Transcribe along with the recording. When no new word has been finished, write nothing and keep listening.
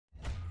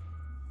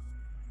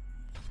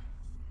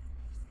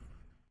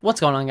What's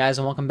going on, guys,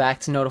 and welcome back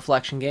to No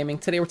Deflection Gaming.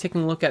 Today we're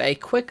taking a look at a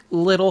quick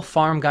little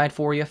farm guide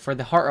for you for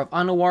the Heart of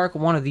Anhurawak,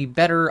 one of the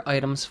better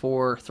items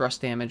for thrust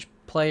damage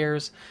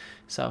players.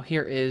 So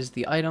here is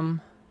the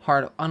item,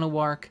 Heart of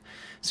Anhurawak.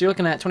 So you're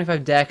looking at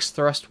 25 dex,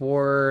 thrust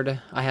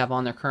ward, I have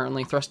on there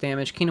currently, thrust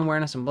damage, keen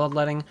awareness, and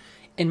bloodletting.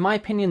 In my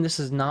opinion, this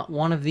is not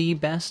one of the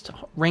best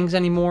rings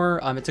anymore.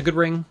 It's a good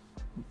ring,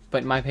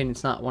 but in my opinion,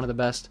 it's not one of the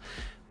best.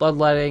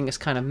 Bloodletting is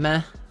kind of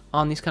meh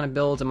on these kind of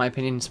builds. In my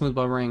opinion, smooth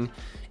bow ring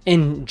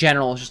in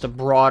general is just a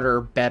broader,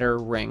 better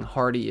ring.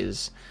 Hardy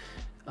is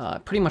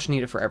pretty much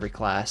needed for every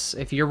class.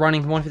 If you're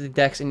running 150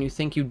 dex and you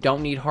think you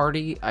don't need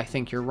Hardy, I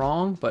think you're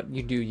wrong, but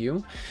you do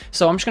you.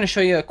 So I'm just going to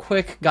show you a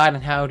quick guide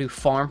on how to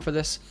farm for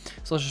this.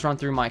 So let's just run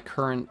through my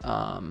current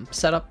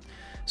setup.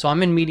 So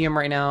I'm in medium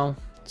right now,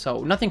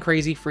 so nothing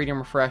crazy. Freedom,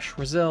 refresh,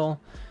 resil,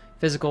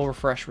 physical,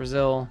 refresh,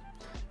 resil,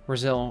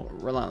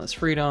 relentless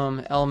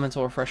freedom,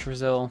 elemental, refresh,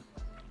 resil,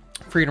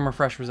 freedom,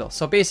 refresh, result.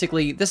 So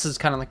basically, this is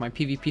kind of like my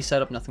PvP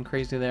setup, nothing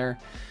crazy there.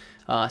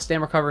 Stand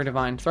recovery,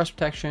 divine thrust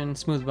protection,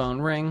 smooth bone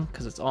ring,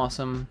 because it's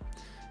awesome.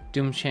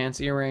 Doom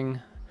chance earring.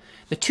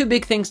 The two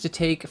big things to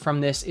take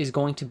from this is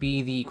going to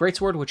be the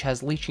greatsword, which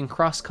has leeching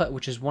crosscut,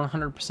 which is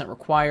 100%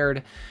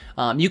 required.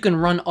 You can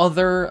run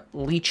other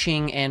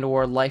leeching and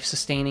or life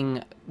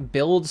sustaining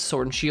builds,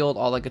 sword and shield,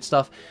 all that good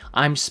stuff.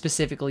 I'm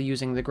specifically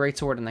using the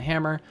greatsword and the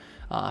hammer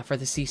for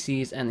the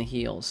CCs and the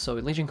heals. So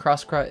leeching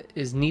crosscut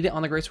is needed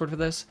on the greatsword for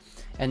this.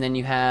 And then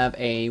you have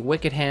a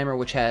wicked hammer,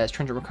 which has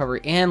trinket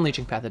recovery and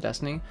leeching path of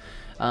destiny.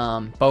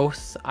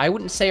 Both, I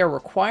wouldn't say are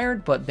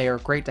required, but they are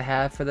great to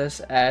have for this,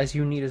 as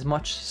you need as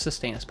much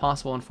sustain as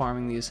possible in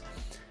farming these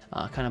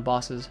kind of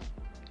bosses.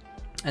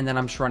 And then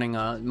I'm just running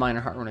a minor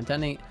heart rune and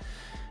detonate.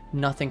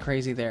 Nothing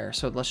crazy there.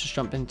 So let's just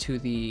jump into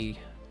the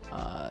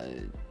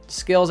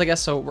skills, I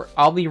guess. So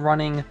I'll be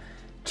running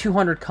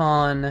 200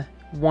 con,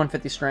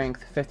 150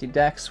 strength, 50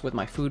 dex with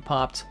my food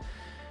popped.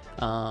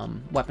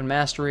 Weapon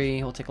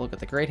mastery, we'll take a look at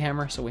the great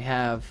hammer. So we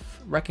have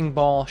wrecking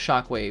ball,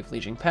 shockwave,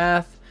 leeching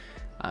path.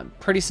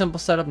 Pretty simple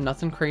setup,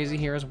 nothing crazy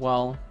here as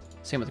well.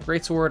 Same with the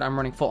greatsword. I'm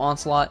running full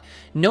onslaught.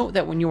 Note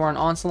that when you are on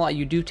onslaught,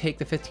 you do take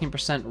the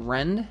 15%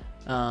 rend.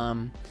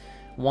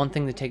 One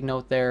thing to take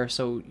note there.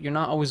 So you're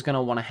not always going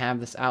to want to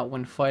have this out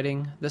when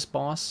fighting this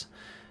boss,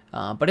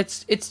 but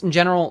it's in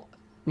general,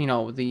 you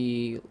know,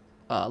 the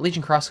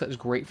leeching crosscut is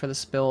great for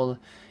this build.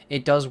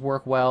 It does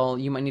work well.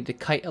 You might need to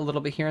kite a little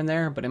bit here and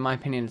there, but in my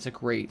opinion, it's a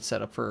great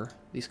setup for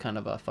these kind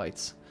of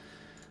fights.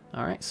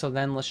 Alright, so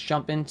then let's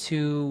jump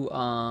into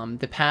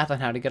the path on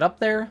how to get up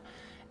there,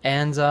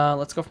 and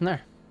let's go from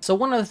there. So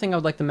one other thing I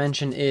would like to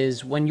mention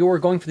is when you're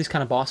going for these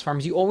kind of boss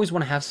farms, you always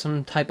want to have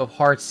some type of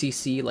hard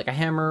CC, like a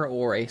hammer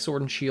or a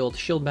sword and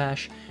shield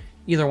bash.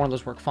 Either one of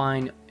those work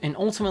fine, and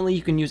ultimately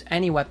you can use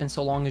any weapon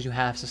so long as you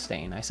have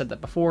sustain. I said that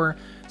before,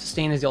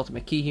 sustain is the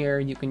ultimate key here.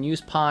 You can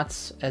use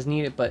pots as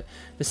needed, but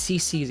the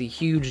CC is a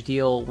huge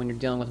deal when you're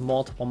dealing with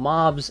multiple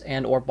mobs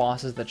and or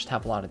bosses that just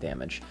have a lot of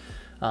damage.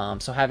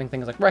 So having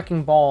things like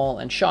wrecking ball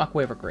and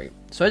shockwave are great.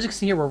 So as you can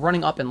see here, we're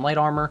running up in light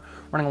armor,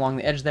 running along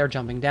the edge there,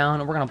 jumping down,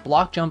 and we're going to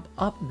block jump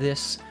up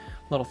this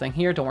little thing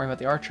here. Don't worry about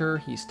the archer,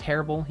 he's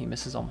terrible. He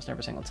misses almost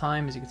every single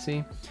time, as you can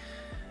see.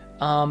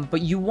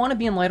 But you want to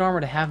be in light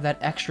armor to have that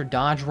extra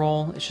dodge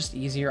roll. It's just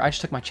easier. I just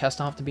took my chest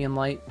off to be in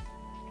light.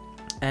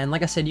 And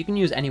like I said, you can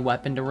use any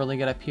weapon to really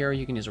get up here.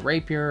 You can use a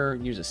rapier,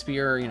 use a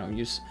spear, you know,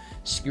 use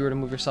skewer to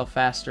move yourself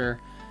faster.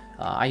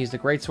 I use the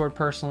greatsword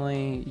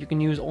personally. You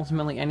can use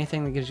ultimately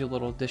anything that gives you a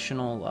little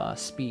additional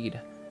speed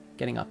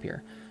getting up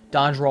here.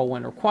 Dodge roll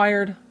when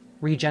required,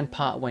 regen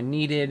pot when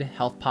needed,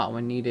 health pot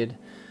when needed.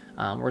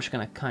 We're just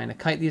going to kind of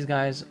kite these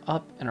guys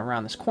up and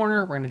around this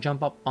corner. We're going to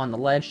jump up on the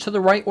ledge to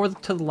the right or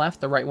to the left.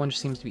 The right one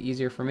just seems to be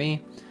easier for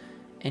me.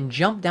 And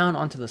jump down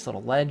onto this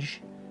little ledge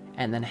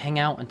and then hang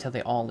out until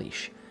they all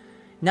leash.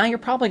 Now you're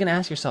probably going to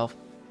ask yourself,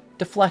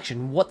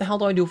 deflection, what the hell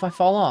do I do if I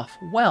fall off?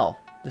 Well,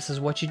 this is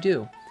what you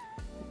do.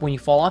 When you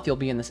fall off, you'll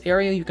be in this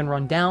area. You can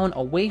run down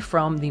away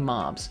from the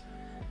mobs.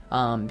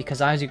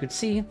 Because as you can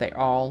see, they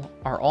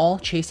are all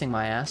chasing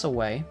my ass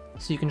away.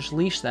 So you can just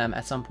leash them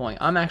at some point.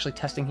 I'm actually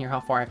testing here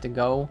how far I have to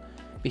go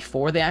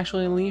before they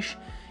actually leash.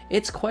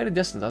 It's quite a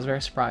distance. I was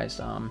very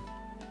surprised.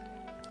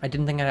 I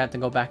didn't think I'd have to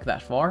go back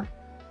that far.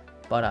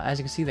 But as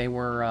you can see, they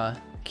were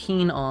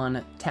keen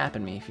on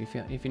tapping me,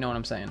 if you know what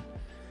I'm saying.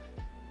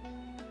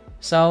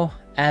 So,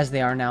 as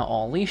they are now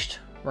all leashed,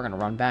 we're going to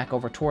run back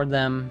over toward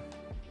them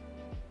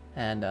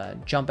and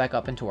jump back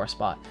up into our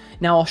spot.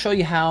 Now I'll show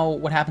you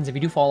what happens if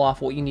you do fall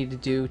off, what you need to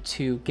do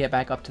to get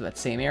back up to that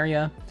same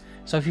area.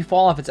 So if you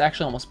fall off, it's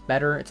actually almost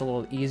better. It's a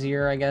little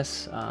easier, I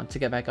guess, to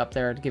get back up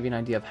there, to give you an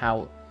idea of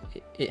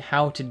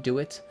how to do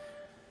it.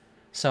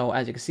 So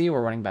as you can see,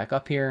 we're running back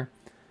up here.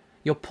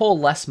 You'll pull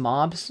less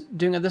mobs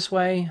doing it this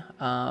way.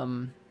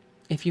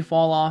 If you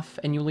fall off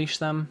and you leash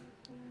them,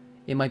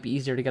 it might be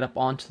easier to get up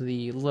onto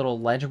the little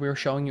ledge we were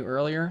showing you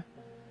earlier.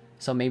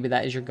 So maybe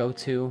that is your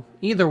go-to.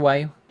 Either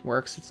way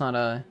works. It's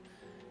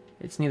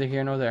neither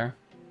here nor there.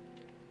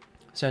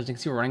 So as you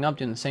can see, we're running up,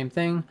 doing the same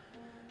thing.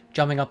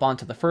 Jumping up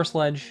onto the first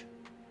ledge,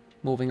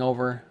 moving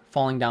over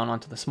falling down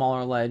onto the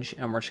smaller ledge,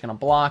 and we're just going to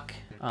block,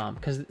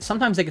 because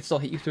sometimes they could still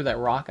hit you through that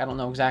rock. I don't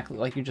know exactly,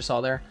 like you just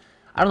saw there.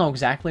 I don't know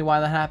exactly why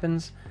that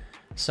happens,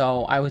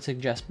 so I would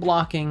suggest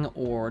blocking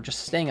or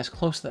just staying as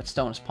close to that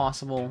stone as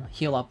possible,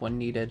 heal up when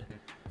needed.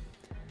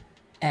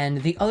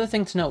 And the other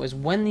thing to know is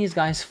when these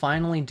guys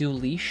finally do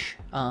leash,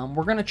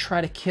 we're going to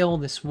try to kill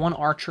this one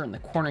archer in the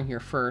corner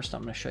here first.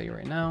 I'm going to show you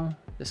right now.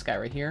 This guy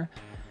right here.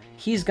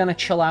 He's going to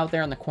chill out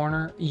there in the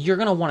corner. You're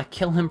going to want to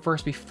kill him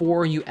first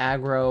before you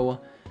aggro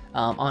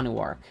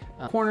Anhurawak.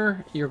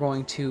 Corner, you're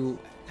going to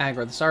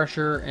aggro this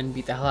archer and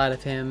beat the hell out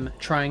of him,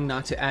 trying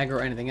not to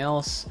aggro anything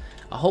else.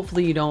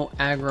 Hopefully you don't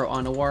aggro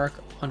Anhurawak.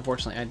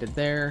 Unfortunately, I did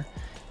there.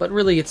 But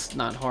really, it's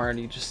not hard.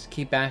 You just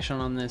keep bashing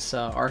on this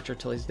archer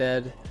till he's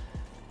dead,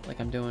 like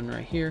I'm doing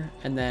right here,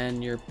 and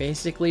then you're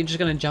basically just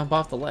going to jump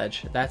off the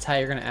ledge. That's how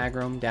you're going to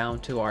aggro him down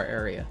to our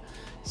area.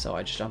 So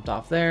I just jumped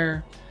off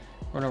there,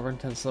 run over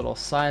into this little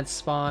side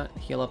spot,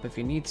 heal up if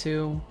you need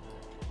to,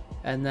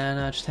 and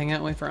then just hang out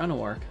and wait for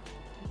Anhurawak.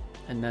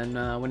 And then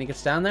when he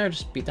gets down there,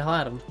 just beat the hell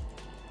out of him.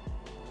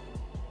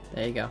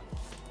 There you go.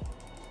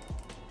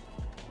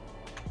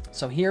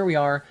 So here we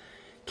are,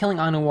 killing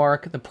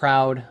Anhurawak the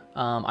Proud.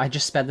 I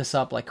just sped this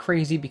up like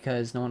crazy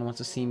because no one wants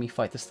to see me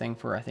fight this thing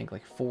for, I think,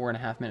 like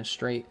 4.5 minutes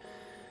straight.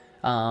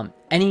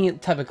 Any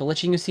type of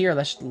glitching you see here,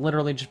 that's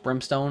literally just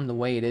brimstone the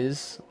way it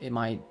is.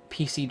 My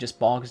PC just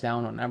bogs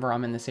down whenever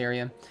I'm in this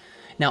area.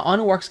 Now,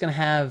 Anhurawak's going to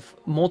have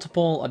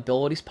multiple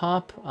abilities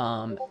pop.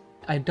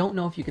 I don't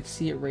know if you could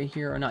see it right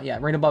here or not. Yeah,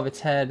 right above its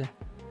head.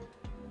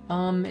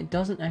 It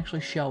doesn't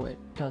actually show it,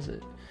 does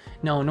it?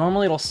 No,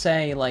 normally it'll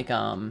say, like,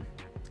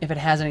 if it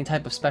has any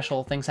type of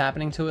special things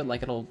happening to it,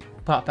 like it'll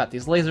pop out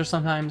these lasers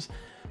sometimes.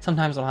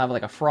 Sometimes it'll have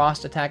like a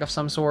frost attack of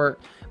some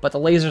sort, but the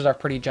lasers are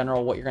pretty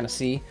general what you're going to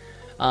see.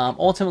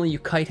 Ultimately, you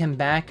kite him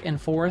back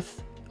and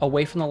forth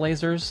away from the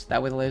lasers.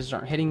 That way the lasers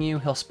aren't hitting you.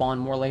 He'll spawn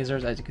more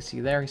lasers, as you can see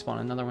there. He spawned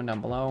another one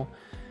down below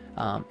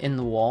in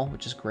the wall,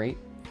 which is great.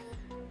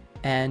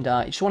 And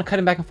you just want to cut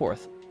him back and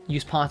forth.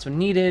 Use pots when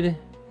needed.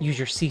 Use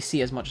your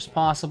CC as much as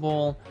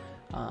possible.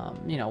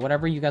 You know,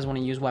 whatever you guys want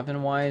to use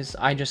weapon-wise.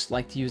 I just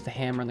like to use the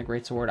hammer and the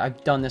greatsword.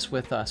 I've done this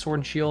with sword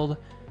and shield,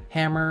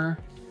 hammer.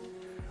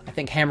 I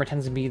think hammer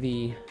tends to be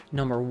the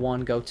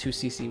 #1 go-to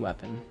CC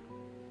weapon.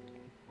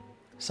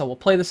 So we'll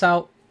play this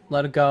out,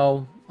 let it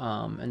go,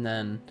 and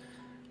then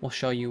we'll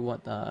show you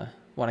what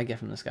I get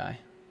from this guy.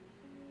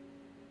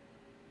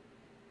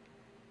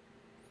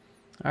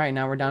 Alright,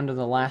 now we're down to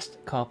the last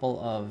couple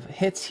of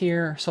hits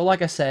here. So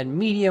like I said,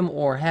 medium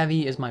or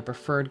heavy is my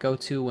preferred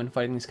go-to when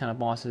fighting these kind of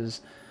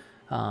bosses.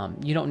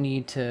 You don't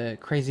need to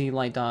crazy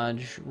light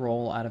dodge,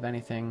 roll out of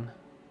anything.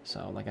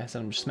 So like I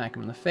said, I'm just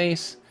smacking him in the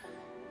face.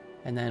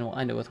 And then we'll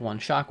end it with one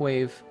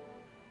shockwave.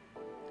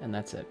 And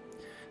that's it.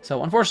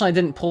 So unfortunately I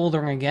didn't pull the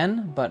ring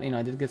again, but you know,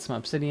 I did get some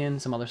obsidian,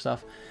 some other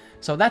stuff.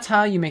 So that's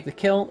how you make the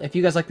kill. If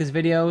you guys like these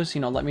videos, you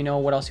know, let me know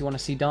what else you want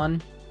to see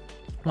done.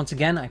 Once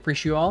again, I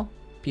appreciate you all.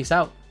 Peace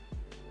out.